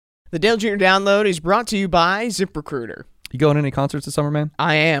The Dale Jr. Download is brought to you by ZipRecruiter. You going to any concerts this summer, man?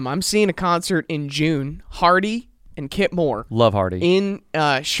 I am. I'm seeing a concert in June. Hardy and Kip Moore. Love Hardy. In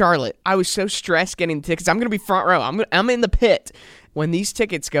Charlotte. I was so stressed getting the tickets. I'm going to be front row. I'm in the pit. When these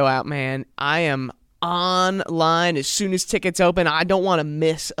tickets go out, man, I am online as soon as tickets open. I don't want to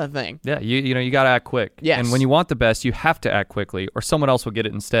miss a thing. Yeah, you got to act quick. Yes. And when you want the best, you have to act quickly or someone else will get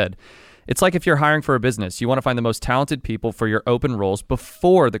it instead. It's like if you're hiring for a business, you want to find the most talented people for your open roles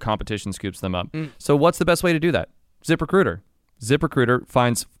before the competition scoops them up. So what's the best way to do that? ZipRecruiter. ZipRecruiter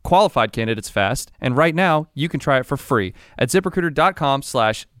finds qualified candidates fast, and right now you can try it for free at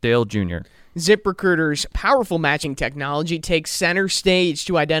ZipRecruiter.com/Dale Jr. ZipRecruiter's powerful matching technology takes center stage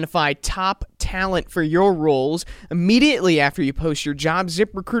to identify top talent for your roles. Immediately after you post your job,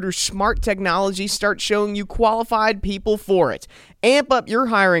 ZipRecruiter's smart technology starts showing you qualified people for it. Amp up your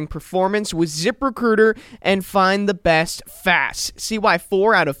hiring performance with ZipRecruiter and find the best fast. See why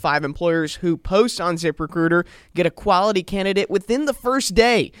 4 out of 5 employers who post on ZipRecruiter get a quality candidate within the first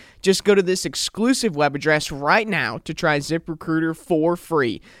day. Just go to this exclusive web address right now to try ZipRecruiter for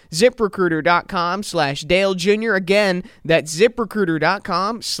free. ZipRecruiter.com/Dale Jr. Again, that's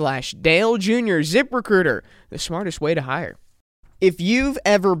ZipRecruiter.com/Dale Jr. ZipRecruiter, the smartest way to hire. If you've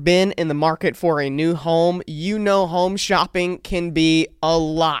ever been in the market for a new home, you know home shopping can be a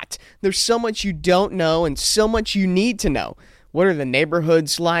lot. There's so much you don't know and so much you need to know. What are the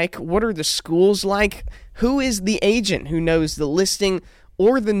neighborhoods like? What are the schools like? Who is the agent who knows the listing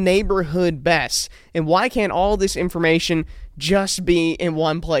or the neighborhood best? And why can't all this information just be in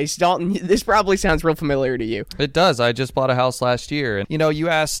one place? Dalton, this probably sounds real familiar to you. It does. I just bought a house last year. And, you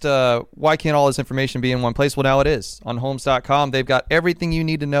asked why can't all this information be in one place? Well, now it is. On Homes.com, they've got everything you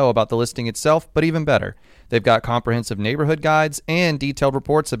need to know about the listing itself, but even better. They've got comprehensive neighborhood guides and detailed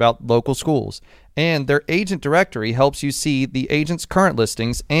reports about local schools. And their agent directory helps you see the agent's current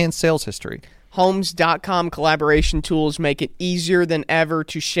listings and sales history. Homes.com collaboration tools make it easier than ever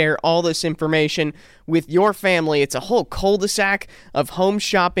to share all this information with your family. It's a whole cul-de-sac of home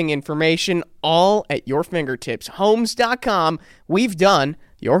shopping information all at your fingertips. Homes.com, we've done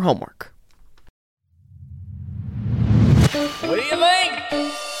your homework. What do you think?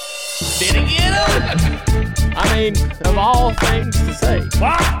 Did he get him? I mean, of all things to say.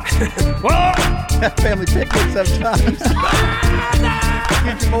 What? What? Family picnic sometimes.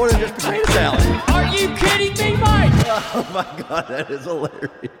 Gives you more than just potato salad. Are you kidding me, Mike? Oh my God, that is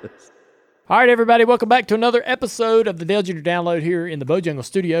hilarious. All right, everybody, welcome back to another episode of the Dale Jr. Download here in the Bojungle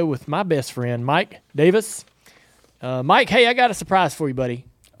studio with my best friend, Mike Davis. Mike, hey, I got a surprise for you, buddy.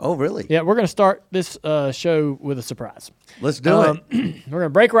 Oh, really? Yeah, we're going to start this show with a surprise. Let's do it. We're going to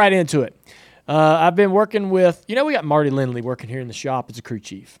break right into it. I've been working with, we got Marty Lindley working here in the shop as a crew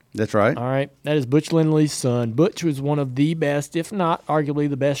chief. That's right. All right. That is Butch Lindley's son. Butch was one of the best, if not arguably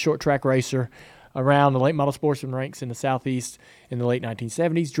the best short track racer around the late model sportsman ranks in the Southeast in the late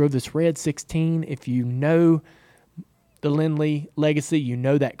 1970s. Drove this red 16. If you know the Lindley legacy, you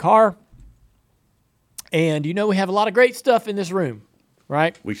know that car. And we have a lot of great stuff in this room,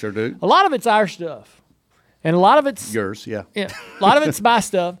 right? We sure do. A lot of it's our stuff. And a lot of it's yours, yeah. Yeah, a lot of it's my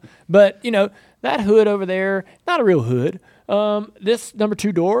stuff. But, that hood over there, not a real hood. This number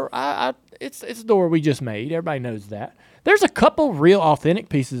 2 door, it's a door we just made. Everybody knows that. There's a couple real authentic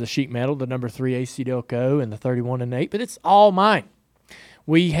pieces of sheet metal, the number 3 AC Delco and the 31 and 8, but it's all mine.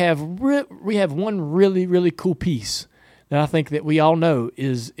 We have one really, really cool piece that I think that we all know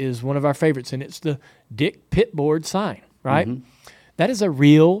is one of our favorites, and it's the Dick Pitboard sign, right? Mm-hmm. That is a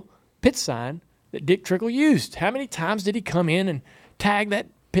real pit sign that Dick Trickle used. How many times did he come in and tag that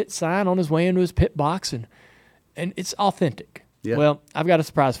pit sign on his way into his pit box? And it's authentic. Yeah. Well, I've got a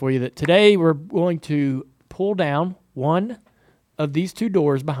surprise for you that today we're going to pull down one of these 2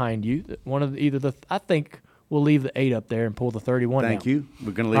 doors behind you. One of I think we'll leave the 8 up there and pull the 31 Thank down. you.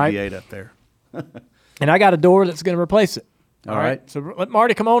 We're going to leave the 8 up there. And I got a door that's going to replace it. All right. So let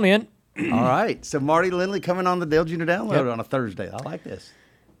Marty come on in. All right. So Marty Lindley coming on the Dale Jr. Download on a Thursday. I like this.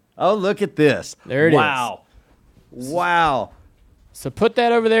 Oh, look at this. There it is. Wow. So put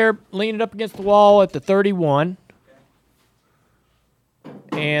that over there, lean it up against the wall at the 31.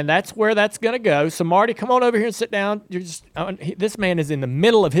 And that's where that's going to go. So, Marty, come on over here and sit down. This man is in the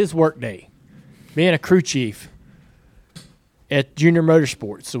middle of his workday, being a crew chief at Junior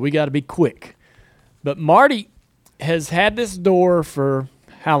Motorsports, so we got to be quick. But Marty has had this door for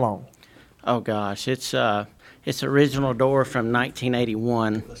how long? Oh, gosh. It's original door from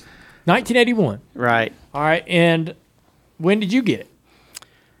 1981. 1981. Right. All right. And when did you get it?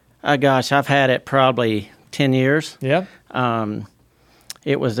 Gosh, I've had it probably 10 years. Yeah.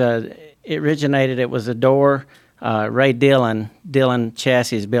 It was a door Ray Dillon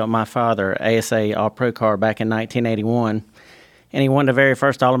Chassis built my father ASA All Pro car back in 1981, and he won the very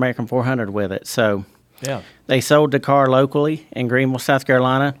first All American 400 with it. So Yeah. they sold the car locally in Greenville, South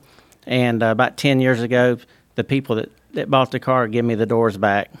Carolina, and about 10 years ago, the people that bought the car gave me the doors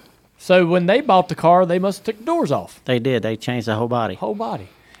back. So when they bought the car, they must have took the doors off, They did. They changed the whole body. whole body,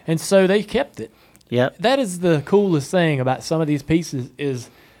 and so they kept it. Yep. That is the coolest thing about some of these pieces is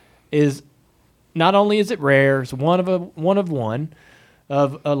not only is it rare, it's one of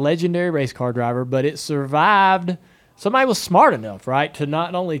a legendary race car driver, but it survived. Somebody was smart enough, right, to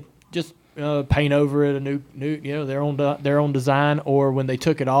not only just paint over it a new their own design, or when they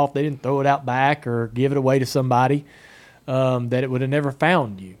took it off, they didn't throw it out back or give it away to somebody that it would have never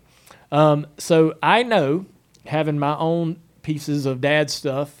found you. So I know, having my own pieces of Dad's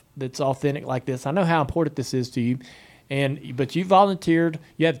stuff that's authentic like this, I know how important this is to you, but you volunteered.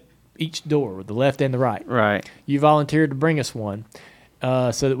 You have each door with the left and the right. Right. You volunteered to bring us one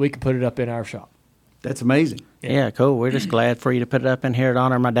so that we could put it up in our shop. That's amazing. Yeah, cool. We're just glad for you to put it up in here to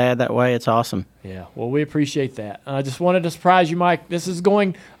honor my dad that way. It's awesome. Yeah, well, we appreciate that. I just wanted to surprise you, Mike.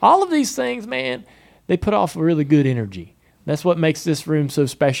 All of these things, man, they put off a really good energy. That's what makes this room so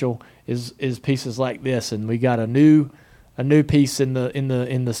special is pieces like this, and we got a new piece in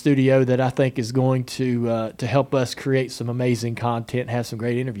the studio that I think is going to help us create some amazing content, and have some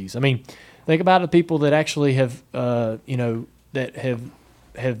great interviews. I mean, think about the people that actually have that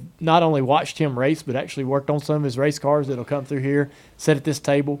have not only watched him race, but actually worked on some of his race cars that'll come through here, sit at this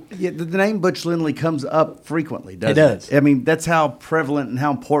table. Yeah, the name Butch Lindley comes up frequently, doesn't It does. I mean, that's how prevalent and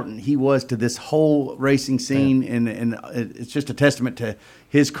how important he was to this whole racing scene, and it's just a testament to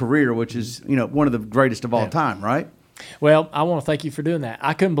his career, which is one of the greatest of all time, right? Well, I want to thank you for doing that.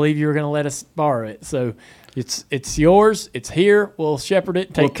 I couldn't believe you were going to let us borrow it. So it's yours. It's here. We'll shepherd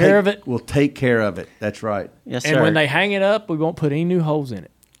it, take care of it. We'll take care of it. That's right. Yes, And sir. when they hang it up, we won't put any new holes in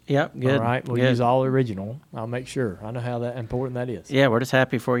it. Yep, good. All right. We'll good. use all original. I'll make sure. I know how that important that is. Yeah, we're just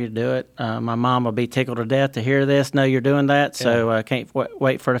happy for you to do it. My mom will be tickled to death to hear this, know you're doing that, so can't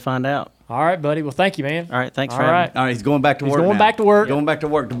wait for her to find out. All right, buddy. Well, thank you, man. All right, thanks All for having right. me. All right, he's going back to He's work. going now. back to work. Going back to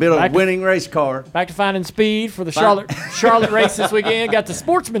work to build a Back to- winning race car. Back to finding speed for the Charlotte race this weekend. Got the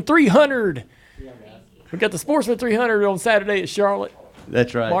Sportsman 300. We got the Sportsman 300 on Saturday at Charlotte.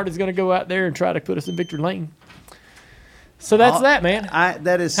 That's right. Marty's going to go out there and try to put us in victory lane. So that's that, man.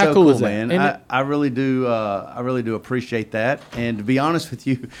 That is How so cool cool, is that? man. Isn't it? I really do. I really do appreciate that. And to be honest with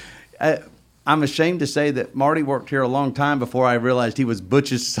you, I'm ashamed to say that Marty worked here a long time before I realized he was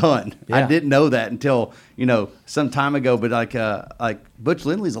Butch's son. Yeah. I didn't know that until some time ago. But like Butch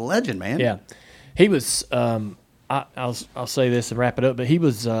Lindley's a legend, man. Yeah, he was. I'll say this and wrap it up. But he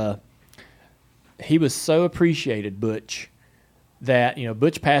was so appreciated, Butch, that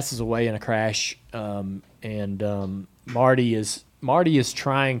Butch passes away in a crash, and Marty is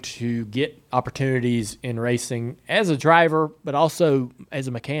trying to get opportunities in racing as a driver, but also as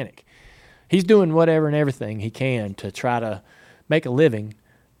a mechanic. He's doing whatever and everything he can to try to make a living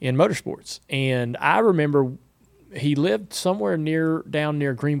in motorsports. And I remember he lived somewhere down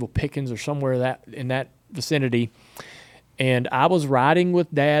near Greenville Pickens or somewhere in that vicinity. And I was riding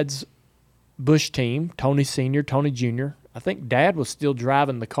with Dad's Bush team, Tony Sr., Tony Jr. I think Dad was still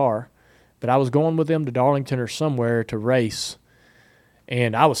driving the car, but I was going with them to Darlington or somewhere to race.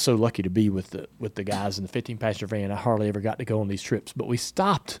 And I was so lucky to be with the guys in the 15-passenger van. I hardly ever got to go on these trips. But we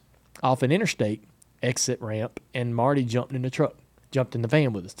stopped off an interstate exit ramp, and Marty jumped in the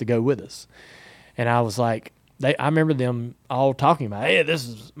van with us to go with us. And I was like, I remember them all talking about, hey, this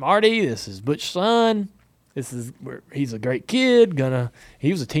is Marty, this is Butch's son, he's a great kid,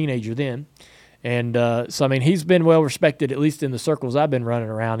 he was a teenager then. And so, I mean, he's been well respected, at least in the circles I've been running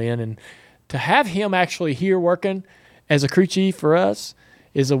around in. And to have him actually here working as a crew chief for us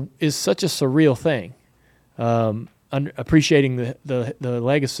is such a surreal thing. Appreciating the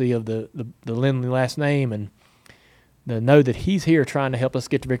legacy of the Lindley last name, and to know that he's here trying to help us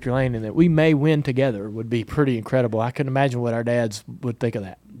get to victory lane and that we may win together would be pretty incredible. I couldn't imagine what our dads would think of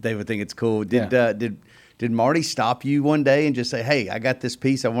that. They would think it's cool. Did Marty stop you one day and just say, "Hey, I got this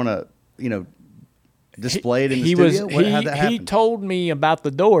piece. I want to, display it in the studio"? How'd that happen? He told me about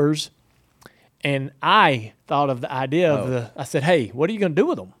the doors, and I thought of the idea I said, "Hey, what are you going to do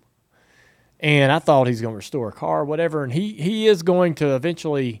with them?" And I thought he's going to restore a car or whatever, and he is going to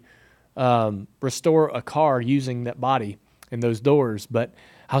eventually restore a car using that body and those doors. But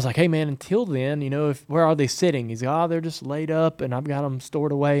I was like, hey, man, until then, where are they sitting? He's like, they're just laid up, and I've got them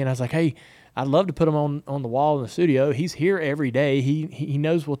stored away. And I was like, hey, I'd love to put them on the wall in the studio. He's here every day. He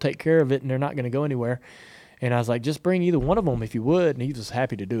knows we'll take care of it, and they're not going to go anywhere. And I was like, just bring either one of them if you would. And he was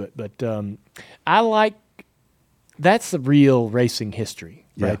happy to do it. But I like that's the real racing history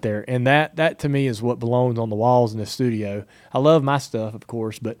Yeah. right there. And that to me is what belongs on the walls in the studio. I love my stuff, of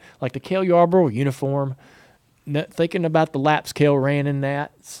course, but like the Cale Yarborough uniform, thinking about the laps Cale ran in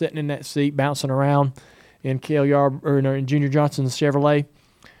that, sitting in that seat, bouncing around in Cale Yarborough or in Junior Johnson's Chevrolet.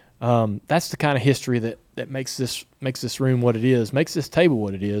 That's the kind of history that makes this room what it is, makes this table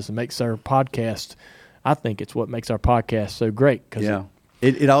what it is, and makes our podcast. I think it's what makes our podcast so great. Yeah.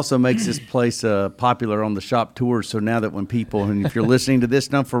 It also makes this place popular on the shop tours. So now that when people, and if you're listening to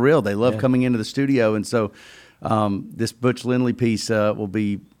this, no, for real, they love coming into the studio. And so this Butch Lindley piece will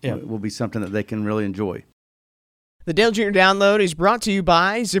be something that they can really enjoy. The Dale Jr. Download is brought to you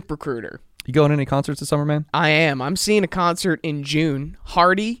by ZipRecruiter. You going to any concerts this summer, man? I am. I'm seeing a concert in June.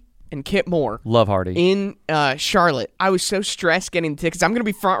 Hardy and Kip Moore. Love Hardy. In Charlotte. I was so stressed getting the tickets. I'm going to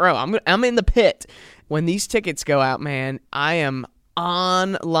be front row. I'm in the pit. When these tickets go out, man, I am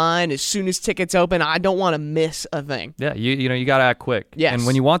online as soon as tickets open. I don't want to miss a thing. Yeah, you got to act quick. Yes. And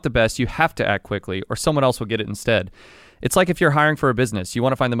when you want the best, you have to act quickly or someone else will get it instead. It's like if you're hiring for a business, you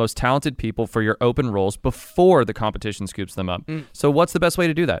want to find the most talented people for your open roles before the competition scoops them up. So what's the best way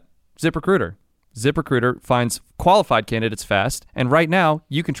to do that? ZipRecruiter. ZipRecruiter finds qualified candidates fast, and right now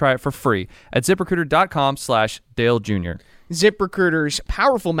you can try it for free at ZipRecruiter.com/Dale Jr. ZipRecruiter's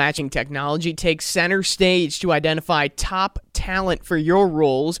powerful matching technology takes center stage to identify top talent for your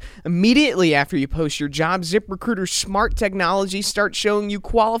roles. Immediately after you post your job, ZipRecruiter's smart technology starts showing you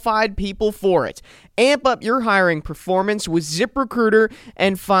qualified people for it. Amp up your hiring performance with ZipRecruiter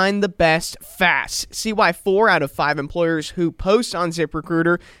and find the best fast. See why 4 out of 5 employers who post on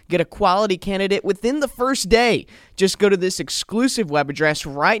ZipRecruiter get a quality candidate within the first day. Just go to this exclusive web address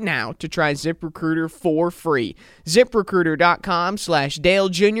right now to try ZipRecruiter for free. ZipRecruiter.com/Dale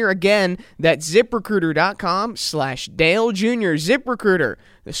Jr. Again, that's ZipRecruiter.com/Dale Jr. ZipRecruiter,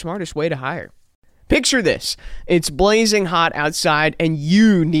 the smartest way to hire. Picture this. It's blazing hot outside and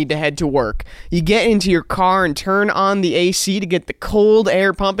you need to head to work. You get into your car and turn on the AC to get the cold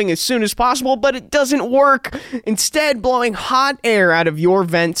air pumping as soon as possible, but it doesn't work. Instead, blowing hot air out of your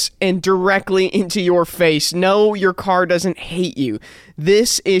vents and directly into your face. No, your car doesn't hate you.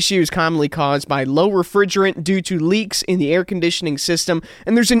 This issue is commonly caused by low refrigerant due to leaks in the air conditioning system,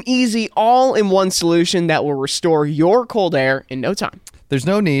 and there's an easy all-in-one solution that will restore your cold air in no time. There's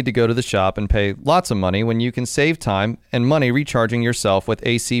no need to go to the shop and pay lots of money when you can save time and money recharging yourself with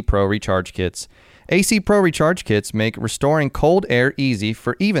AC Pro Recharge Kits. AC Pro Recharge Kits make restoring cold air easy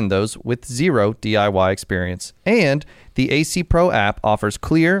for even those with zero DIY experience. And the AC Pro app offers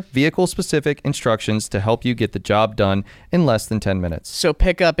clear, vehicle-specific instructions to help you get the job done in less than 10 minutes. So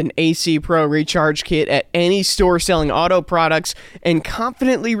pick up an AC Pro Recharge Kit at any store selling auto products and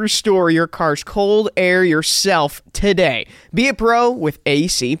confidently restore your car's cold air yourself today. Be a pro with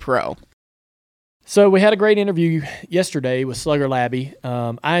AC Pro. So we had a great interview yesterday with Slugger Labby.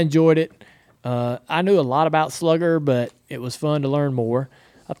 I enjoyed it. I knew a lot about Slugger, but it was fun to learn more.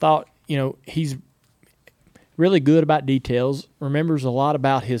 I thought, he's really good about details, remembers a lot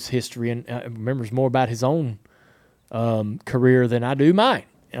about his history, and remembers more about his own career than I do mine.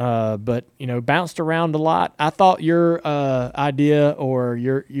 But, bounced around a lot. I thought your idea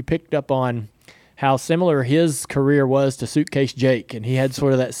you picked up on how similar his career was to Suitcase Jake, and he had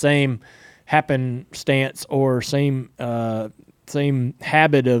sort of that same happenstance or same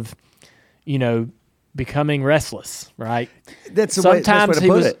habit of, becoming restless, right? That's the best way to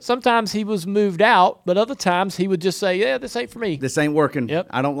put it. Sometimes he was moved out, but other times he would just say, "Yeah, this ain't for me. This ain't working. Yep.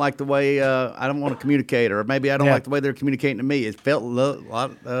 I don't like the way I don't want to communicate, or maybe I don't like the way they're communicating to me." It felt a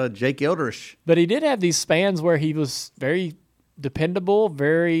lot Jake Elderish. But he did have these spans where he was very dependable,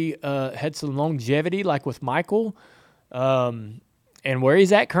 very had some longevity, like with Michael, and where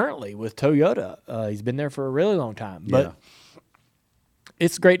he's at currently with Toyota. He's been there for a really long time, but.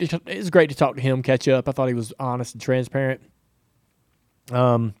 It's great to talk to him, catch up. I thought he was honest and transparent.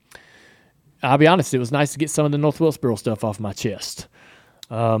 I'll be honest, it was nice to get some of the North Wilkesboro stuff off my chest.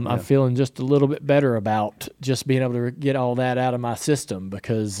 I'm feeling just a little bit better about just being able to get all that out of my system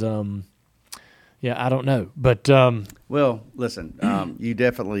because, I don't know. But well, listen, you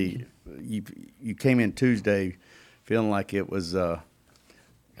definitely you came in Tuesday feeling like it was.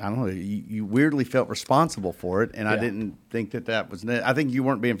 I don't know. You weirdly felt responsible for it, and I didn't think that was. I think you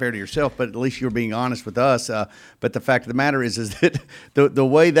weren't being fair to yourself, but at least you were being honest with us. But the fact of the matter is that the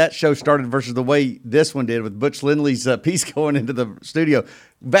way that show started versus the way this one did with Butch Lindley's piece going into the studio,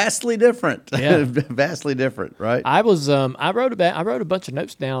 vastly different. Yeah. Vastly different, right? I was I wrote a bunch of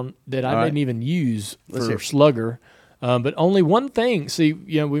notes down that I didn't even use for Slugger. But only one thing. See,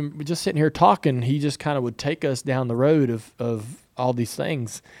 we were just sitting here talking. He just kind of would take us down the road of all these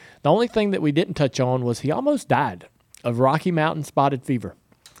things. The only thing that we didn't touch on was he almost died of Rocky Mountain spotted fever.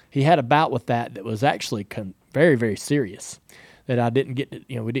 He had a bout with that was actually very, very serious that I didn't get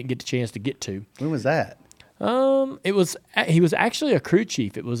to, we didn't get the chance to get to. When was that? He was actually a crew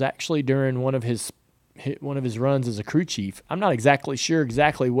chief. It was actually during one of his runs as a crew chief. I'm not exactly sure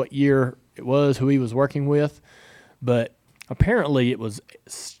what year it was, who he was working with, but apparently it was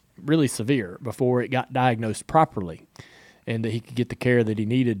really severe before it got diagnosed properly and that he could get the care that he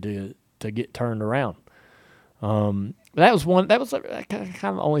needed to get turned around. That was kind of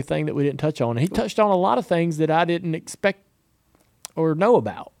the only thing that we didn't touch on. He touched on a lot of things that I didn't expect or know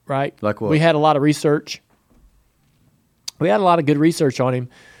about, right? Like what? We had a lot of research. We had a lot of good research on him.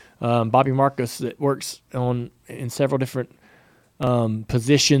 Bobby Marcus, that works in several different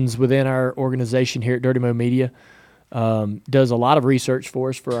positions within our organization here at Dirty Mo Media, does a lot of research for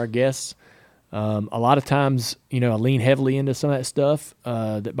us for our guests. A lot of times, I lean heavily into some of that stuff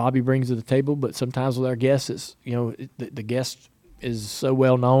that Bobby brings to the table, but sometimes with our guests, it's the guest is so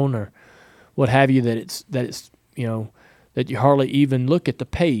well known or what have you that you hardly even look at the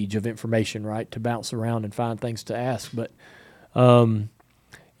page of information, right, to bounce around and find things to ask. But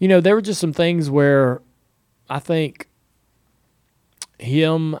there were just some things where I think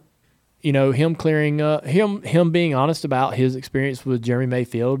him clearing up, him being honest about his experience with Jeremy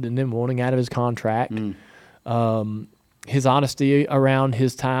Mayfield and then wanting out of his contract, his honesty around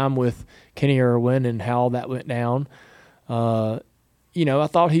his time with Kenny Irwin and how that went down. I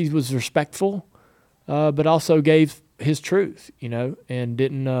thought he was respectful, but also gave his truth, and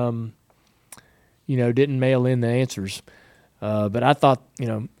didn't mail in the answers. But I thought,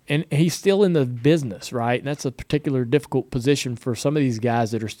 and he's still in the business, right? And that's a particular difficult position for some of these guys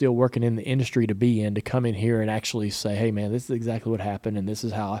that are still working in the industry to be in, to come in here and actually say, hey, man, this is exactly what happened, and this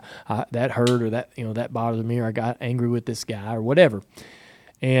is how that hurt, or that, that bothered me, or I got angry with this guy, or whatever.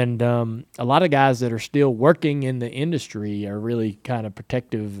 And a lot of guys that are still working in the industry are really kind of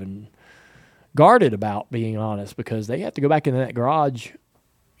protective and guarded about being honest, because they have to go back into that garage,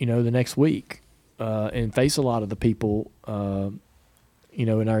 the next week. And face a lot of the people,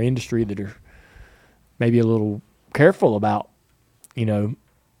 in our industry that are maybe a little careful about, who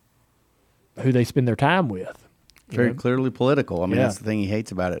they spend their time with. Very clearly political. I mean, Yeah. that's the thing he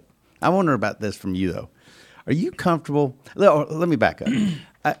hates about it. I wonder about this from you, though. Are you comfortable? Let me back up.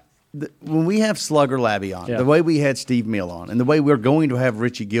 When we have Slugger Labby on, Yeah. the way we had Steve Mill on, and the way we're going to have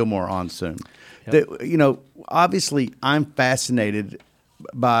Richie Gilmore on soon, obviously I'm fascinated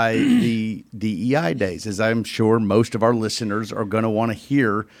by the DEI days, as I'm sure most of our listeners are going to want to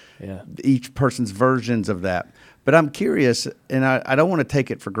hear each person's versions of that. But I'm curious, and I don't want to take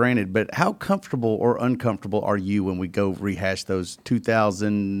it for granted, but how comfortable or uncomfortable are you when we go rehash those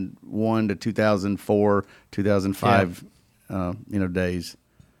 2001 to 2004, 2005, days?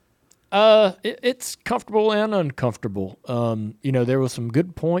 It's comfortable and uncomfortable. There was some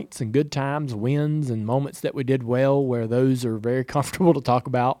good points and good times, wins, and moments that we did well, where those are very comfortable to talk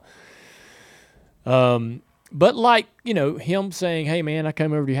about. But him saying, hey man, I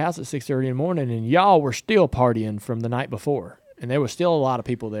came over to your house at 6:30 in the morning and y'all were still partying from the night before. And there was still a lot of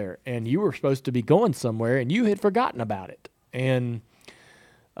people there, and you were supposed to be going somewhere and you had forgotten about it. And,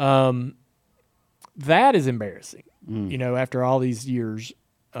 that is embarrassing, after all these years.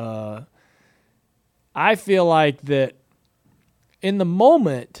 I feel like that in the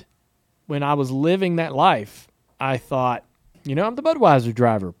moment when I was living that life, I thought, I'm the Budweiser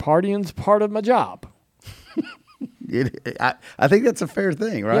driver. Partying's part of my job. I think that's a fair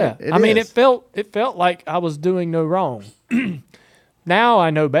thing, right? Yeah. It felt like I was doing no wrong. Now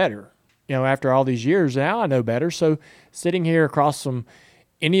I know better. After all these years, now I know better. So sitting here across from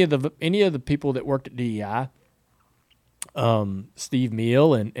any of the people that worked at DEI, Steve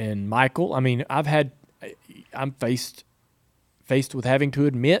Meal and Michael. I'm faced with having to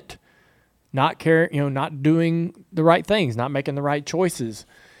admit not doing the right things, not making the right choices,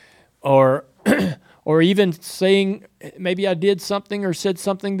 or even saying maybe I did something or said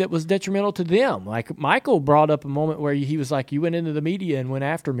something that was detrimental to them. Like Michael brought up a moment where he was like, you went into the media and went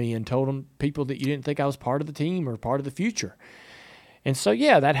after me and told them people that you didn't think I was part of the team or part of the future. And so,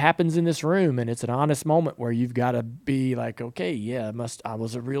 that happens in this room, and it's an honest moment where you've got to be like, okay, I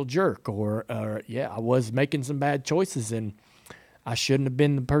was a real jerk, or I was making some bad choices, and I shouldn't have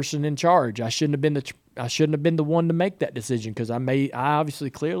been the person in charge. I shouldn't have been the one to make that decision, because I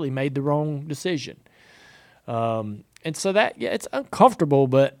obviously clearly made the wrong decision. And so it's uncomfortable,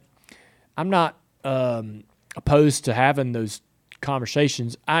 but I'm not opposed to having those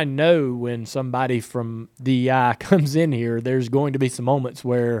conversations. I know when somebody from DEI comes in here, there's going to be some moments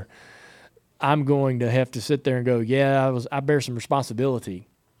where I'm going to have to sit there and go, yeah, I bear some responsibility,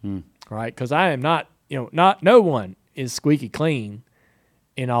 right? Because I am not, no one is squeaky clean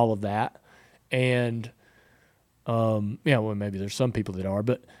in all of that. And, well, maybe there's some people that are,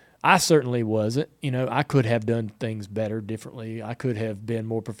 but I certainly wasn't. I could have done things better, differently. I could have been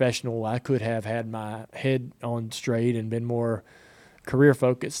more professional. I could have had my head on straight and been more career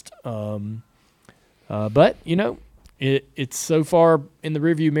focused. But, it's so far in the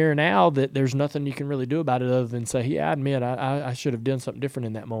rearview mirror now that there's nothing you can really do about it other than say, yeah, I admit I should have done something different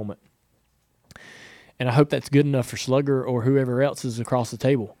in that moment. And I hope that's good enough for Slugger or whoever else is across the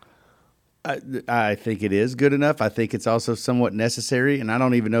table. I think it is good enough. I think it's also somewhat necessary, and I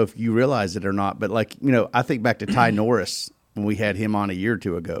don't even know if you realize it or not. But I think back to Ty Norris when we had him on a year or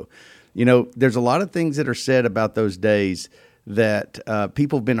two ago. There's a lot of things that are said about those days that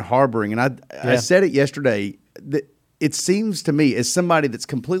people have been harboring, and I said it yesterday. That it seems to me, as somebody that's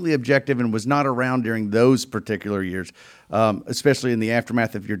completely objective and was not around during those particular years, especially in the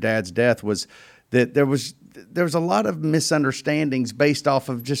aftermath of your dad's death, was that there was a lot of misunderstandings based off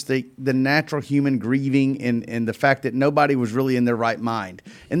of just the natural human grieving and the fact that nobody was really in their right mind.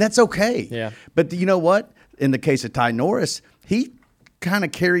 And that's okay. Yeah. But you know what? In the case of Ty Norris, he kind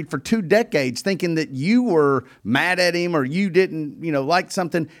of carried for 2 decades thinking that you were mad at him or you didn't, like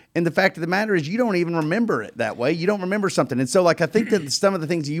something. And the fact of the matter is you don't even remember it that way. You don't remember something. And so I think that some of the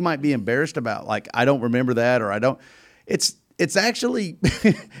things you might be embarrassed about, like I don't remember that or I don't, it's actually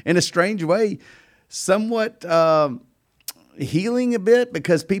in a strange way, somewhat healing a bit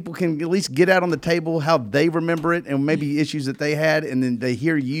because people can at least get out on the table how they remember it and maybe issues that they had. And then they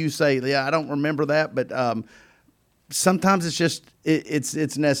hear you say, yeah, I don't remember that. But, sometimes it's just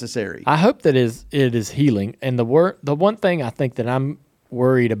it's necessary. I hope that it is healing. And the one thing I think that I'm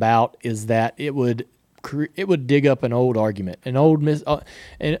worried about is that it would dig up an old argument, an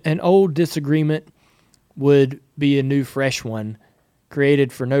old disagreement would be a new fresh one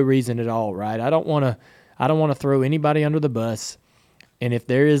created for no reason at all. Right? I don't want to throw anybody under the bus. And if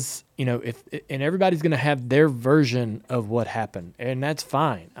there is, and everybody's going to have their version of what happened, and that's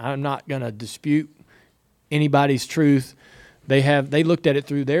fine. I'm not going to dispute anybody's truth. They looked at it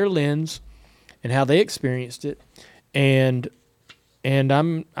through their lens and how they experienced it, and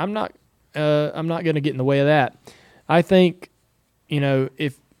I'm not going to get in the way of that. I think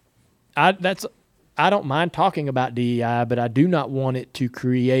I don't mind talking about DEI, but I do not want it to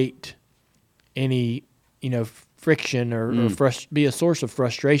create any friction or be a source of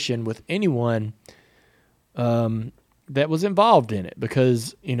frustration with anyone that was involved in it,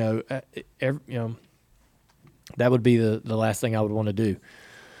 because that would be the last thing I would want to do.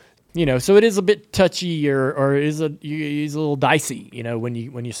 So it is a bit touchy or it is a little dicey, when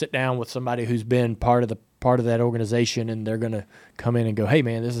you sit down with somebody who's been part of that organization and they're going to come in and go, hey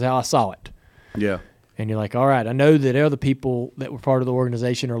man, this is how I saw it. Yeah. And you're like, all right, I know that other people that were part of the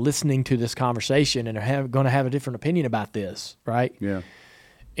organization are listening to this conversation and are going to have a different opinion about this. Right. Yeah.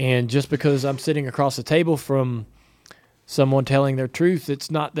 And just because I'm sitting across the table from someone telling their truth, it's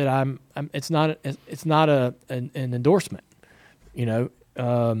not that it's not an endorsement, I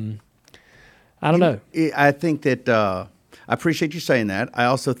don't know. I think that I appreciate you saying that. I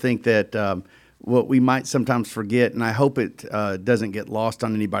also think that what we might sometimes forget, and I hope it doesn't get lost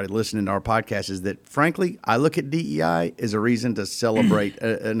on anybody listening to our podcast, is that, frankly, I look at DEI as a reason to celebrate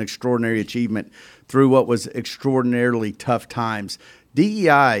an extraordinary achievement through what was extraordinarily tough times.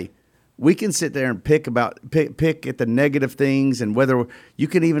 DEI, we can sit there and pick at the negative things, and whether you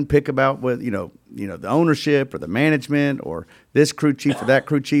can even pick about what the ownership or the management or this crew chief or that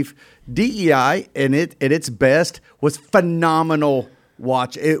crew chief. DEI at its best was phenomenal.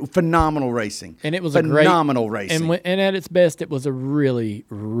 Phenomenal racing, and it was phenomenal racing. And at its best, it was a really,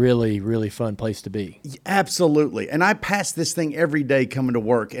 really, really fun place to be. Absolutely. And I pass this thing every day coming to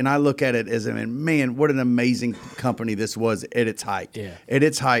work, and I look at it as, man, what an amazing company this was at its height. Yeah. At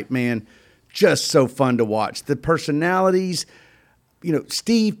its height, man, just so fun to watch. The personalities,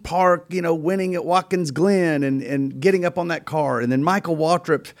 Steve Park, winning at Watkins Glen and getting up on that car, and then Michael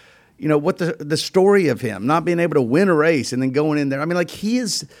Waltrip. What the story of him not being able to win a race and then going in there.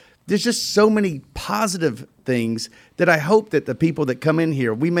 There's just so many positive things that I hope that the people that come in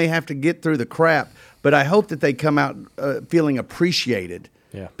here, we may have to get through the crap, but I hope that they come out feeling appreciated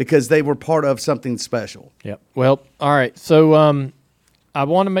because they were part of something special. Yeah. Well, all right. So I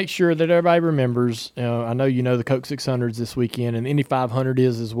want to make sure that everybody remembers, I know the Coke 600s this weekend, and the Indy 500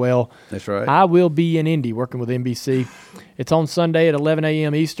 is as well. That's right. I will be in Indy working with NBC. It's on Sunday at 11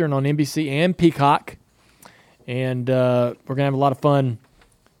 a.m. Eastern on NBC and Peacock. And we're going to have a lot of fun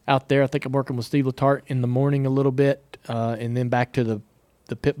out there. I think I'm working with Steve Letarte in the morning a little bit, and then back to the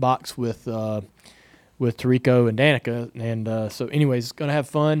the pit box with Tarico and Danica. And so anyways, going to have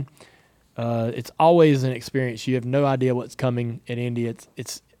fun. It's always an experience. You have no idea what's coming at Indy.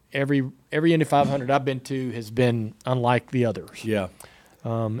 It's every Indy 500 I've been to has been unlike the others. Yeah.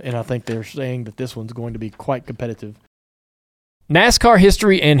 And I think they're saying that this one's going to be quite competitive. NASCAR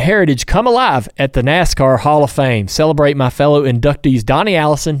history and heritage come alive at the NASCAR Hall of Fame. Celebrate my fellow inductees Donnie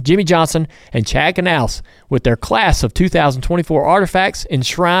Allison, Jimmy Johnson, and Chad Canals with their class of 2024 artifacts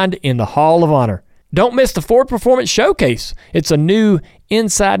enshrined in the Hall of Honor. Don't miss the Ford Performance Showcase. It's a new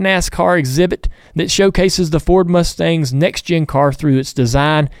Inside NASCAR exhibit that showcases the Ford Mustang's next-gen car through its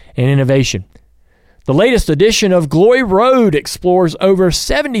design and innovation. The latest edition of Glory Road explores over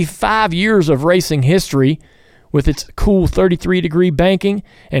 75 years of racing history with its cool 33-degree banking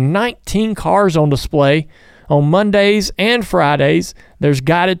and 19 cars on display. On Mondays and Fridays, there's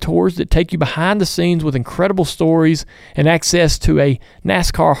guided tours that take you behind the scenes with incredible stories and access to a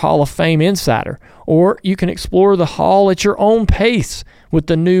NASCAR Hall of Fame insider. Or you can explore the hall at your own pace with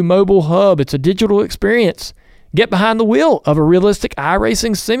the new mobile hub. It's a digital experience. Get behind the wheel of a realistic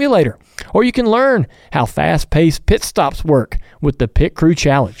iRacing simulator. Or you can learn how fast-paced pit stops work with the Pit Crew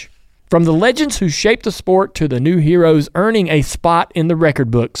Challenge. From the legends who shaped the sport to the new heroes earning a spot in the record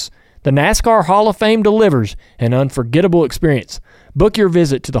books, the NASCAR Hall of Fame delivers an unforgettable experience. Book your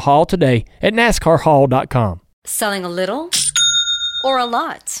visit to the hall today at NASCARHall.com. Selling a little or a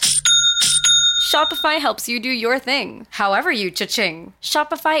lot? Shopify helps you do your thing, however you cha-ching.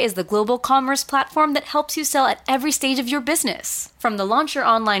 Shopify is the global commerce platform that helps you sell at every stage of your business. From the launch your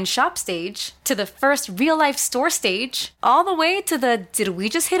online shop stage, to the first real-life store stage, all the way to the did we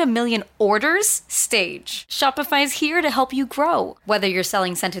just hit 1 million orders stage. Shopify's here to help you grow. Whether you're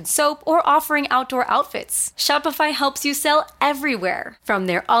selling scented soap or offering outdoor outfits, Shopify helps you sell everywhere. From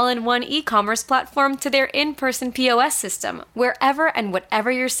their all-in-one e-commerce platform to their in-person POS system, wherever and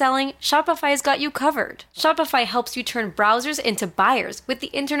whatever you're selling, Shopify's got you covered. Shopify helps you turn browsers into buyers with the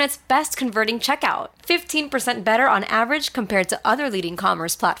internet's best converting checkout. 15% better on average compared to other leading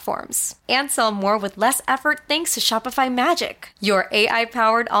commerce platforms. And sell more with less effort thanks to Shopify Magic, your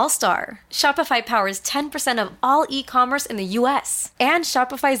AI-powered all-star. Shopify powers 10% of all e-commerce in the U.S. And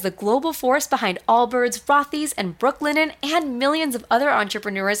Shopify is the global force behind Allbirds, Rothy's, and Brooklinen, and millions of other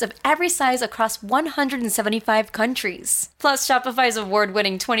entrepreneurs of every size across 175 countries. Plus, Shopify's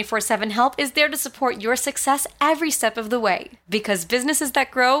award-winning 24/7 help is there to support your success every step of the way. Because businesses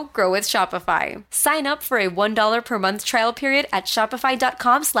that grow with Shopify. Sign up for a $1 per month trial period at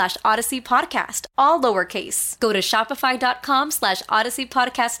shopify.com/Odyssey Podcast, all lowercase. Go to shopify.com/Odyssey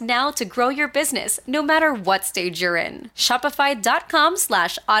Podcast now to grow your business, no matter what stage you're in.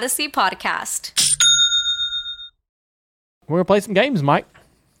 Shopify.com/Odyssey Podcast. We're going to play some games, Mike.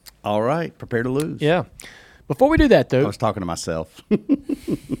 All right. Prepare to lose. Yeah. Before we do that, though. I was talking to myself.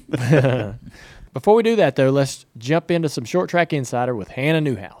 Before we do that, though, let's jump into some Short Track Insider with Hannah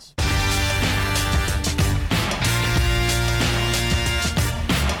Newhouse.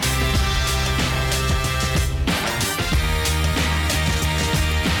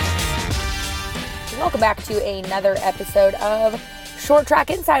 Welcome back to another episode of Short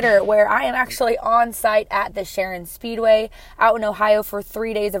Track Insider, where I am actually on site at the Sharon Speedway out in Ohio for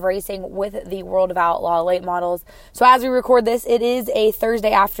 3 days of racing with the World of Outlaw late models. So as we record this, it is a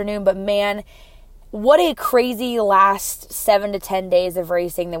Thursday afternoon, but man, what a crazy last 7 to 10 days of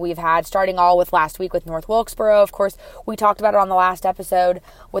racing that we've had, starting all with last week with North Wilkesboro. Of course, we talked about it on the last episode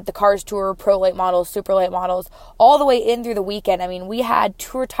with the Cars Tour, Pro Late Models, Super Late Models, all the way in through the weekend. I mean, we had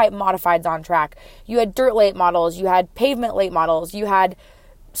tour-type modifieds on track. You had dirt late models, you had pavement late models, you had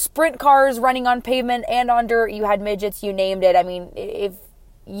sprint cars running on pavement and on dirt, you had midgets, you named it. I mean, if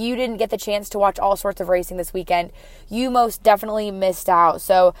you didn't get the chance to watch all sorts of racing this weekend, you most definitely missed out.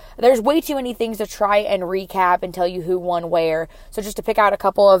 So there's way too many things to try and recap and tell you who won where. So just to pick out a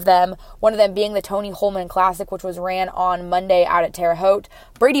couple of them, one of them being the Tony Holman Classic, which was ran on Monday out at Terre Haute.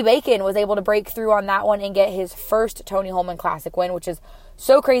 Brady Bacon was able to break through on that one and get his first Tony Holman Classic win, which is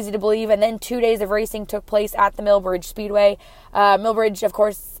so crazy to believe. And then 2 days of racing took place at the Millbridge Speedway. Millbridge, of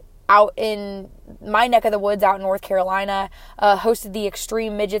course, out in my neck of the woods out in North Carolina, hosted the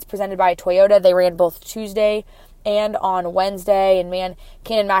Extreme Midgets presented by Toyota. They ran both Tuesday and on Wednesday. And man,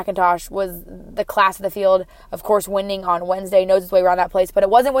 Cannon McIntosh was the class of the field, of course, winning on Wednesday, knows his way around that place. But it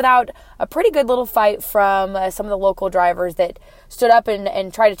wasn't without a pretty good little fight from some of the local drivers that stood up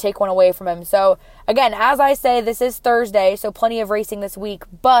and tried to take one away from him. So again, as I say, this is Thursday, so plenty of racing this week.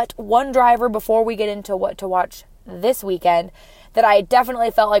 But one driver before we get into what to watch this weekend that I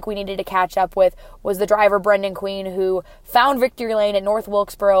definitely felt like we needed to catch up with was the driver Brendan Queen, who found victory lane at North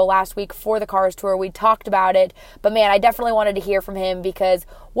Wilkesboro last week for the Cars Tour. We talked about it, but man, I definitely wanted to hear from him because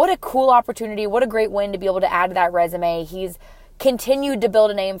what a cool opportunity, what a great win to be able to add to that resume. He's continued to build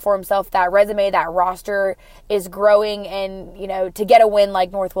a name for himself. That resume, that roster is growing, and to get a win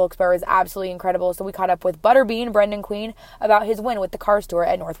like North Wilkesboro is absolutely incredible. So we caught up with Butterbean Brendan Queen about his win with the Cars Tour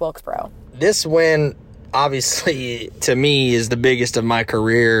at North Wilkesboro. This win, obviously, to me, is the biggest of my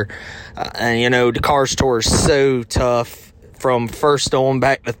career. The Cars Tour is so tough. From first on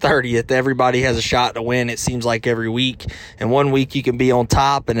back to 30th, everybody has a shot to win, it seems like, every week. And one week you can be on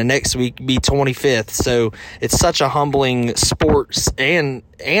top, and the next week be 25th. So it's such a humbling sport and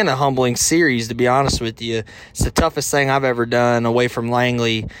a humbling series, to be honest with you. It's the toughest thing I've ever done away from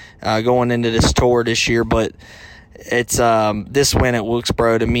Langley going into this tour this year. But it's this win at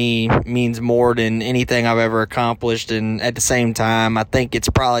Wilkesboro to me means more than anything I've ever accomplished. And at the same time, I think it's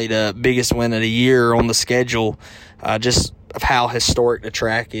probably the biggest win of the year on the schedule. Just of how historic the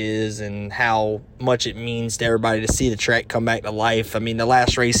track is and how much it means to everybody to see the track come back to life. I mean, the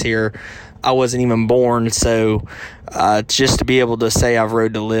last race here, I wasn't even born, so just to be able to say I've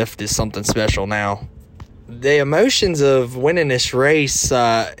rode the lift is something special now. The emotions of winning this race,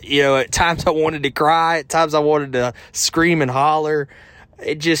 at times I wanted to cry, at times I wanted to scream and holler.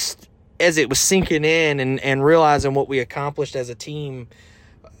 It just, as it was sinking in and realizing what we accomplished as a team,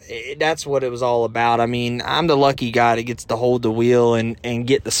 that's what it was all about. I mean, I'm the lucky guy that gets to hold the wheel and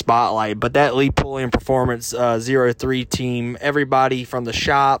get the spotlight. But that Lee Pulliam Performance 03 team, everybody from the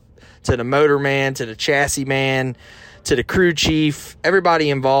shop to the motor man to the chassis man to the crew chief, everybody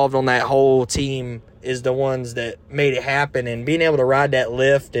involved on that whole team is the ones that made it happen. And being able to ride that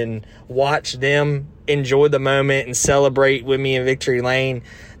lift and watch them enjoy the moment and celebrate with me in Victory Lane,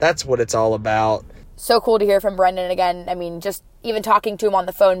 that's what it's all about. So cool to hear from Brendan again. I mean, just even talking to him on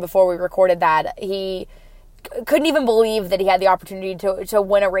the phone before we recorded that, he couldn't even believe that he had the opportunity to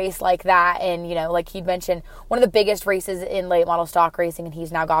win a race like that. And, like he'd mentioned, one of the biggest races in late model stock racing, and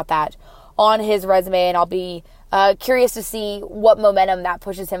he's now got that on his resume. And I'll be curious to see what momentum that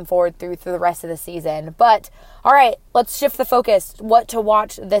pushes him forward through the rest of the season. But, all right, let's shift the focus. What to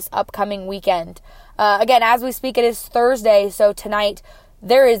watch this upcoming weekend. Again, as we speak, it is Thursday, so tonight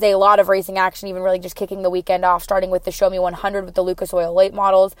there is a lot of racing action, even really just kicking the weekend off, starting with the Show Me 100 with the Lucas Oil late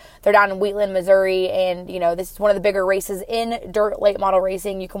models. They're down in Wheatland, Missouri, and, this is one of the bigger races in dirt late model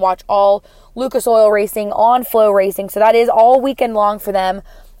racing. You can watch all Lucas Oil racing on Flow Racing, so that is all weekend long for them.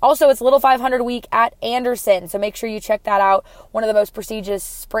 Also, it's Little 500 week at Anderson, so make sure you check that out. One of the most prestigious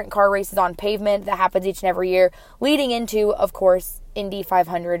sprint car races on pavement that happens each and every year, leading into, of course, Indy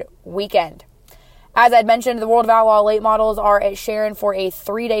 500 weekend. As I'd mentioned, the World of Outlaw late models are at Sharon for a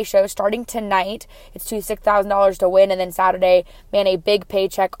 3-day show starting tonight. It's $6,000 to win, and then Saturday, a big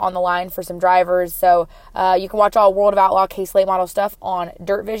paycheck on the line for some drivers. So you can watch all World of Outlaw case late model stuff on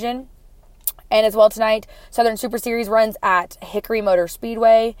Dirt Vision. And as well tonight, Southern Super Series runs at Hickory Motor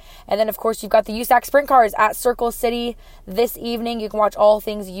Speedway. And then, of course, you've got the USAC Sprint Cars at Circle City this evening. You can watch all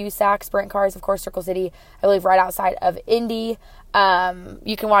things USAC Sprint Cars. Of course, Circle City, I believe, right outside of Indy.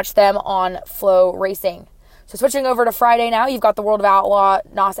 You can watch them on Flow Racing. So switching over to Friday now, you've got the World of Outlaw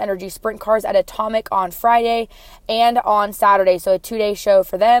NOS Energy Sprint Cars at Atomic on Friday and on Saturday. So a 2-day show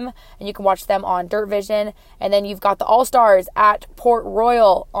for them, and you can watch them on Dirt Vision. And then you've got the All-Stars at Port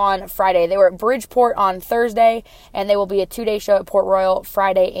Royal on Friday. They were at Bridgeport on Thursday, and they will be a 2-day show at Port Royal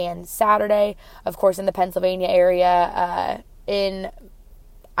Friday and Saturday. Of course, in the Pennsylvania area,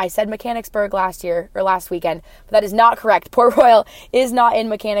 I said Mechanicsburg last weekend, but that is not correct. Port Royal is not in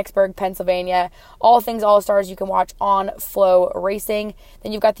Mechanicsburg, Pennsylvania. All things All-Stars you can watch on Flow Racing.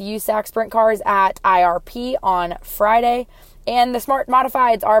 Then you've got the USAC Sprint Cars at IRP on Friday. And the Smart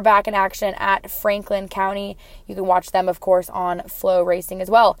Modifieds are back in action at Franklin County. You can watch them, of course, on Flow Racing as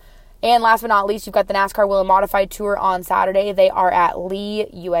well. And last but not least, you've got the NASCAR Wheel and Modified Tour on Saturday. They are at Lee,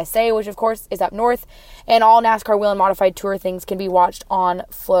 USA, which, of course, is up north. And all NASCAR Wheel and Modified Tour things can be watched on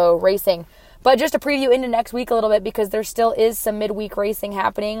Flow Racing. But just to preview into next week a little bit, because there still is some midweek racing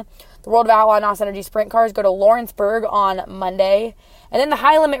happening. The World of Outlaw NOS Energy Sprint Cars go to Lawrenceburg on Monday. And then the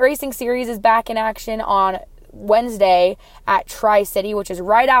High Limit Racing Series is back in action on Wednesday at Tri-City, which is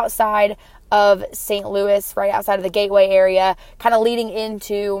right outside of St. Louis, right outside of the Gateway area, kind of leading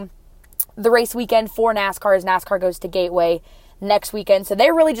into the race weekend for NASCAR as NASCAR goes to Gateway next weekend. So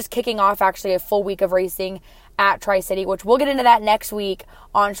they're really just kicking off actually a full week of racing at Tri-City, which we'll get into that next week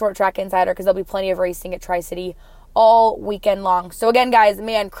on Short Track Insider because there'll be plenty of racing at Tri-City all weekend long. So again, guys,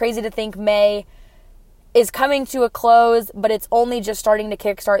 man, crazy to think May is coming to a close, but it's only just starting to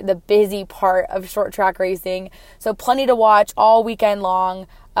kickstart the busy part of short track racing. So plenty to watch all weekend long,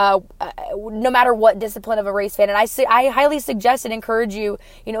 no matter what discipline of a race fan. And I highly suggest and encourage you,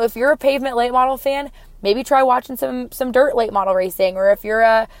 if you're a pavement late model fan, maybe try watching some dirt late model racing. Or if you're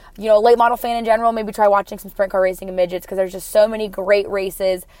a late model fan in general, maybe try watching some sprint car racing and midgets, because there's just so many great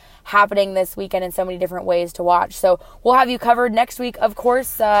races happening this weekend in so many different ways to watch. So we'll have you covered next week, of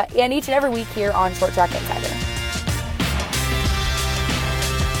course, and each and every week here on Short Track Insider.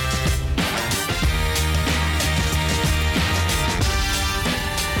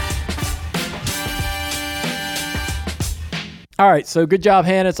 All right, so good job,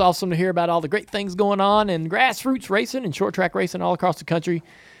 Hannah. It's awesome to hear about all the great things going on in grassroots racing and short track racing all across the country.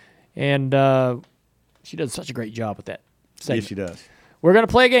 And she does such a great job with that segment. Yes, she does. We're going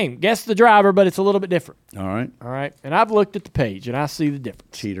to play a game. Guess the driver, but it's a little bit different. All right. All right. And I've looked at the page, and I see the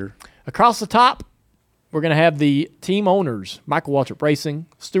difference. Cheater. Across the top, we're going to have the team owners, Michael Waltrip Racing,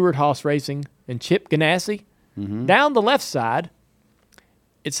 Stewart Haas Racing, and Chip Ganassi. Mm-hmm. Down the left side,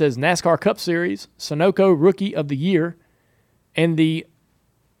 it says NASCAR Cup Series, Sunoco Rookie of the Year, and the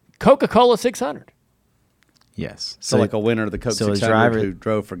Coca-Cola 600. Yes. So like a winner of the Coke 600 who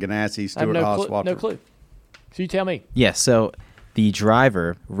drove for Ganassi, Stewart Haas, Waltrip. No clue. So you tell me. Yes, so the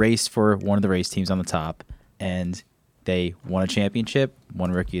driver raced for one of the race teams on the top, and they won a championship,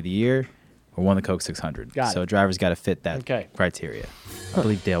 won Rookie of the Year, or won the Coke 600. So a driver's got to fit that criteria. I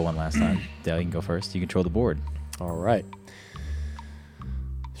believe Dale won last time. Dale, you can go first. You control the board. All right.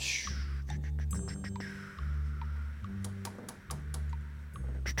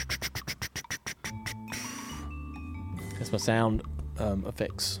 That's my sound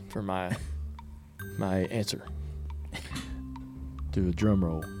effects for my answer. Do a drum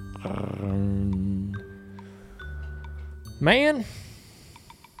roll. Man.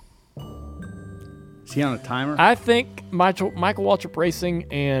 Is he on a timer? I think Michael Waltrip Racing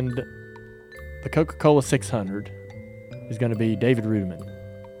and the Coca-Cola 600 is going to be David Rudiman.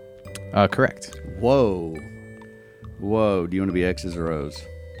 Correct. Whoa. Do you want to be X's or O's?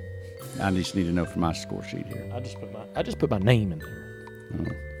 I just need to know for my score sheet here. I just put my name in there.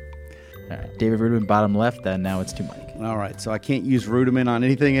 All right. David Rudiman, bottom left, and now it's to Mike. All right. So I can't use Rudiman on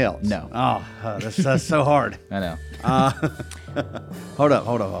anything else? No. Oh, that's so hard. I know. Hold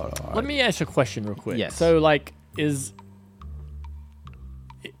up. Let me ask you a question real quick. Yes. So, is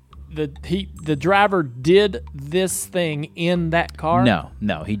the driver did this thing in that car?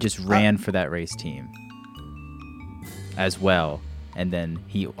 No. He just ran for that race team as well, and then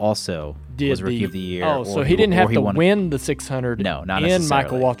he also was Rookie of the Year. Oh, so he didn't have to win the 600 no, not in necessarily.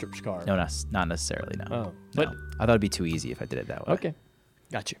 Michael Waltrip's car. No, not necessarily, no. Oh, but no. I thought it'd be too easy if I did it that way. Okay.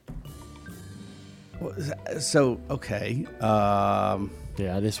 Got you. So, okay.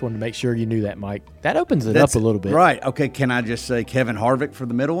 Yeah, I just wanted to make sure you knew that, Mike. That opens it up a little bit. Right. Okay, can I just say Kevin Harvick for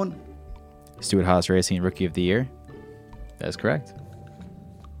the middle one? Stewart Haas Racing Rookie of the Year. That is correct.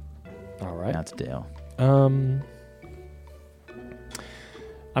 All right. Now to Dale.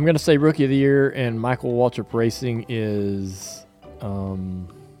 I'm going to say Rookie of the Year, and Michael Waltrip Racing is God,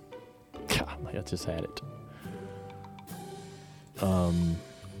 I just had it.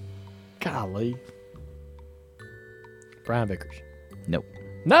 Golly. Brian Vickers. Nope.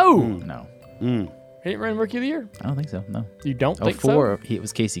 No. No. He didn't run Rookie of the Year? I don't think so, no. You don't think so? It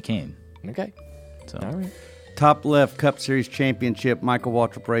was Casey Kane. Okay. So. All right. Top left Cup Series Championship, Michael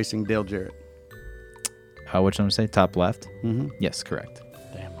Waltrip Racing, Dale Jarrett. Which one to say? Top left? Mm-hmm. Yes, correct.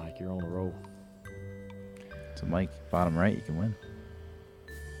 Damn, Mike, you're on a roll. So, Mike, bottom right, you can win.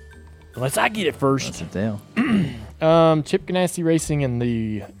 Unless I get it first. That's it, Dale. Chip Ganassi Racing and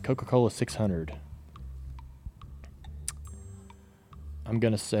the Coca-Cola 600. I'm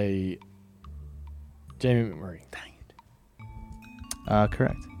going to say Jamie McMurray. Dang it.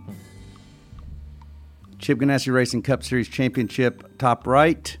 Correct. Chip Ganassi Racing Cup Series Championship, top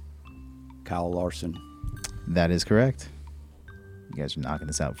right, Kyle Larson. That is correct. You guys are knocking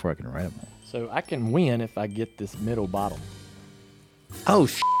this out before I can write them all. So I can win if I get this middle bottom. Oh,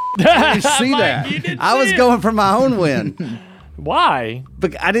 I didn't see that. I was going for my own win. Why?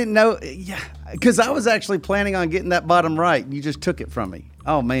 But I didn't know. Yeah, because I was actually planning on getting that bottom right. You just took it from me.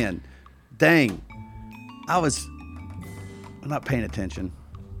 Oh, man. Dang. I'm not paying attention.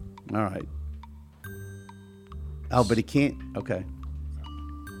 All right. Oh, but he can't. Okay.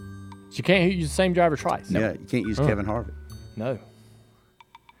 So you can't use the same driver twice. No. Yeah, you can't use Kevin Harvick. No.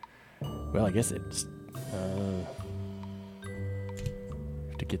 Well, I guess it's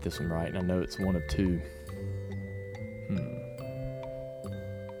to get this one right, and I know it's one of two.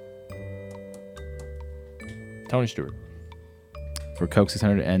 Tony Stewart. For Coke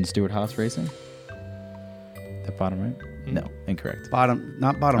 600 and Stewart Haas Racing? the bottom right? No, incorrect. Bottom,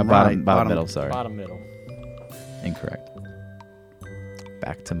 not bottom bottom, right. bottom middle, sorry. Bottom middle. Incorrect.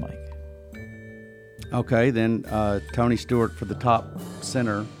 Back to Mike. Okay, then Tony Stewart for the top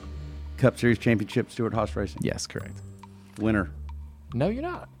center Cup Series championship, Stewart-Haas Racing. Yes, correct. Winner. No, you're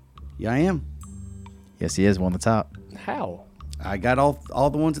not. Yeah, I am. Yes, he is one of the top. How? I got all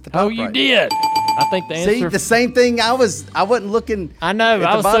the ones at the top. Oh, you right. did. I think the answer. See, the same thing. I wasn't looking. I know. At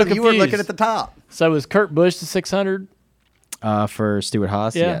I the was bottom. so confused. You were looking at the top. So is Kurt Busch the 600? For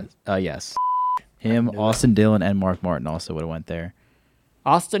Stewart-Haas? Yeah. Yes. Him, Austin Dillon, and Mark Martin also would have went there.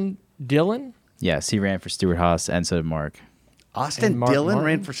 Austin Dillon? Yes, he ran for Stewart-Haas, and so did Mark. Austin Dillon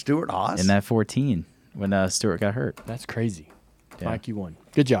ran for Stewart-Haas? In that 14 when Stewart got hurt. That's crazy. Yeah. Mike, you won.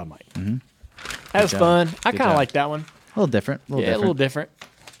 Good job, Mike. Mm-hmm. That was fun. I kind of like that one. A little different. A little different.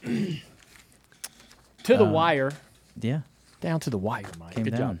 To the wire. Yeah. Down to the wire, Mike. Came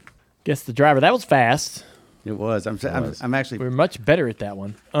Good down. job. Guess the driver. That was fast. It was. I'm actually. We were much better at that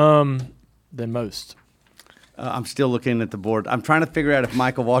one than most. I'm still looking at the board. I'm trying to figure out if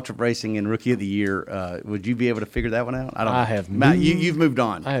Michael Waltrip Racing in Rookie of the Year. Would you be able to figure that one out? I have. Matt, you've moved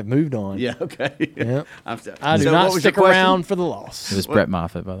on. I have moved on. Yeah. Okay. Yep. I do not stick around for the loss. It was Brett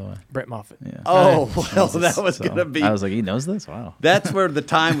Moffitt, by the way. Brett Moffitt. Yeah. Oh, well, that was going to be. I was like, he knows this? Wow. That's where the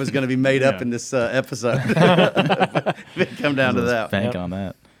time was going to be made up in this episode. Come down to that. Bank on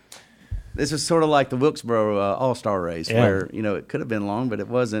that. This is sort of like the Wilkesboro All-Star race, where it could have been long, but it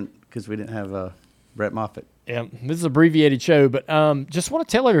wasn't because we didn't have Brett Moffitt. Yeah, this is an abbreviated show, but just want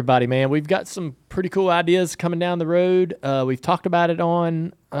to tell everybody, man, we've got some pretty cool ideas coming down the road. We've talked about it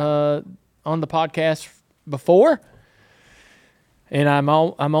on the podcast before, and I'm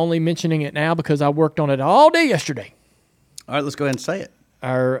only mentioning it now because I worked on it all day yesterday. All right, let's go ahead and say it.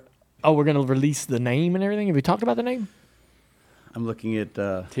 We're going to release the name and everything. Have we talked about the name? I'm looking at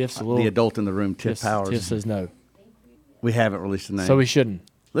Tiff's the adult in the room, Tiff Powers. Tiff says no. We haven't released the name. So we shouldn't.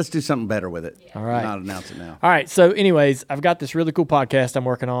 Let's do something better with it. All right. Not announce it now. All right. So anyways, I've got this really cool podcast I'm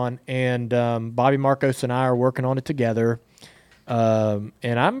working on, and Bobby Marcos and I are working on it together. And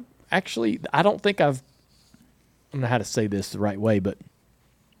I'm actually, I don't think I don't know how to say this the right way, but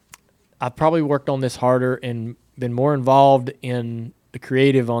I've probably worked on this harder and been more involved in the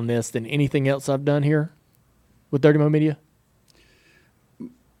creative on this than anything else I've done here with Dirty Mo Media.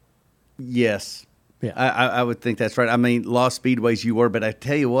 Yes. Yeah. I would think that's right. I mean, Lost Speedways you were, but I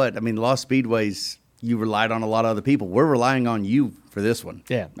tell you what, I mean, Lost Speedways, you relied on a lot of other people. We're relying on you for this one.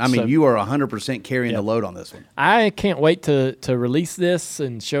 Yeah. I mean, you are 100% carrying the load on this one. I can't wait to release this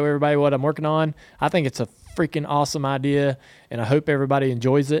and show everybody what I'm working on. I think it's a freaking awesome idea, and I hope everybody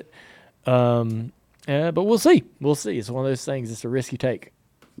enjoys it. But we'll see. We'll see. It's one of those things. It's a risk you take.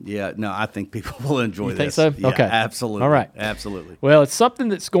 Yeah, no, I think people will enjoy this. You think so? Yeah, okay. Absolutely. All right. Absolutely. Well, it's something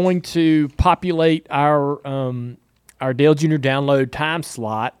that's going to populate our Dale Jr. download time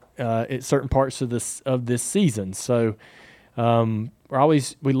slot at certain parts of this season. So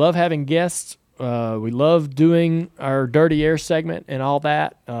we love having guests. We love doing our Dirty Air segment and all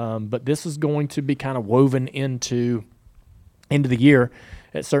that. But this is going to be kind of woven into the year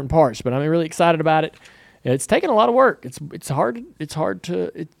at certain parts. But I'm really excited about it. It's taken a lot of work. It's hard. It's hard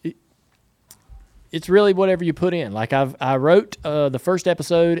to. It's really whatever you put in. Like I wrote the first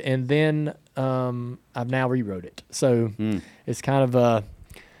episode, and then I've now rewrote it. So it's kind of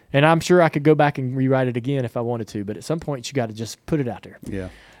and I'm sure I could go back and rewrite it again if I wanted to. But at some point, you got to just put it out there. Yeah.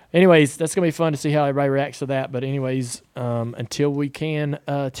 Anyways, that's gonna be fun to see how everybody reacts to that. But anyways, until we can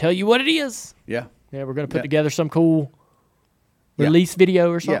tell you what it is. Yeah. Yeah, we're gonna put together some cool release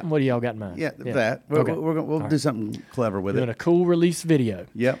video or something? What do y'all got in mind? Yeah, that. We'll do something clever with Doing it. a cool release video.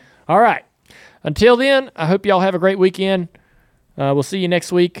 Yep. All right. Until then, I hope y'all have a great weekend. We'll see you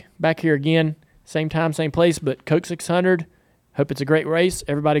next week back here again. Same time, same place, but Coke 600. Hope it's a great race.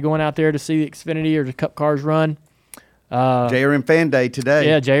 Everybody going out there to see the Xfinity or the Cup cars run. JRM Fan Day today.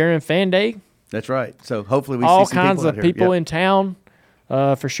 Yeah, JRM Fan Day. That's right. So hopefully we all see some kinds people of people in town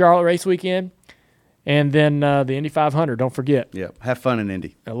for Charlotte race weekend. And then the Indy 500, don't forget. Yeah, have fun in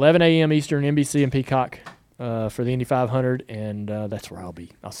Indy. 11 a.m. Eastern, NBC and Peacock for the Indy 500, and that's where I'll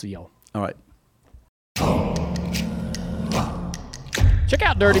be. I'll see y'all. All right. Check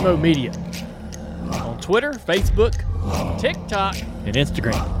out Dirty Mo Media on Twitter, Facebook, TikTok, and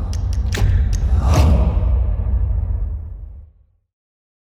Instagram.